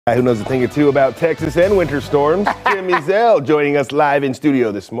Guy who knows a thing or two about Texas and winter storms, Jim Ezell, joining us live in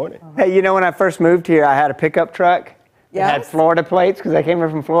studio this morning. Hey, you know, when I first moved here, I had a pickup truck. It had Florida plates because I came here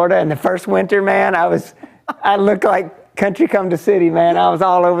from Florida. And the first winter, man, I looked like country come to city, man. I was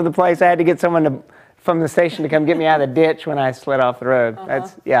all over the place. I had to get someone from the station to come get me out of the ditch when I slid off the road.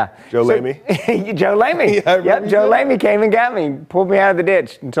 Joe Lamy? Joe Lamy. Yep, Joe Lamy came and got me, pulled me out of the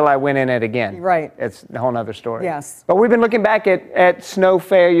ditch until I went in it again. Right. It's a whole nother story. Yes. But we've been looking back at snow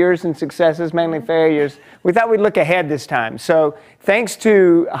failures and successes, mainly failures. We thought we'd look ahead this time. So thanks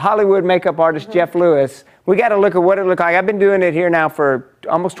to Hollywood makeup artist Jeff Lewis, we got to look at what it looked like. I've been doing it here now for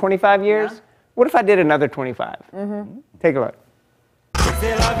almost 25 years. Yeah. What if I did another 25? Take a look.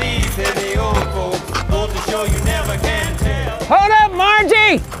 Hold up,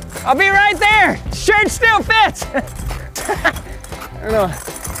 Margie! I'll be right there. Shirt still fits. I don't know.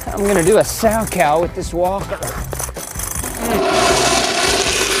 I'm gonna do a sow cow with this walker.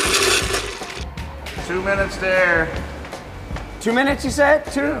 2 minutes there. 2 minutes, you said?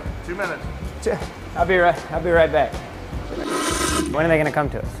 2? Yeah, 2 minutes. I'll be right back. When are they gonna come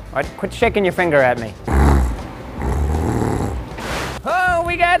to us? What? Quit shaking your finger at me. Oh,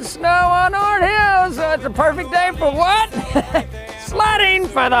 we got snow on Ord Hill, so it's a perfect day for what? Sledding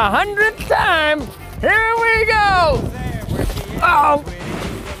for the 100th time. Here we go. Oh.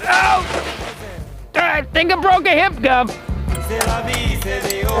 I think I broke a hip, Gov.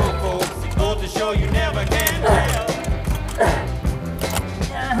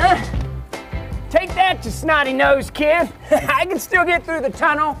 Take that, you snotty nose kid. I can still get through the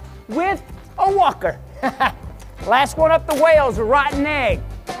tunnel with a walker. Last one up the whale's a rotten egg.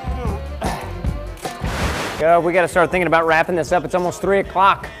 We got to start thinking about wrapping this up. It's almost 3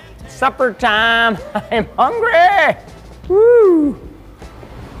 o'clock. Supper time. I'm hungry. Woo.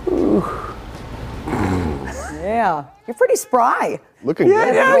 Yeah, you're pretty spry. Looking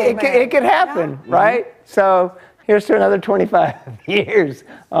good. Yeah, it could happen, right? So here's to another 25 years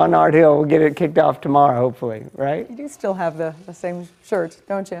on Ord Hill. We'll get it kicked off tomorrow, hopefully, right? You do still have the same shirt,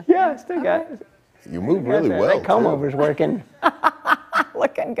 don't you? Yeah, I still got it. You move really well. That comb-over's working.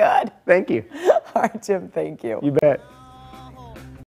 Looking good. Thank you. All right, Jim, thank you. You bet.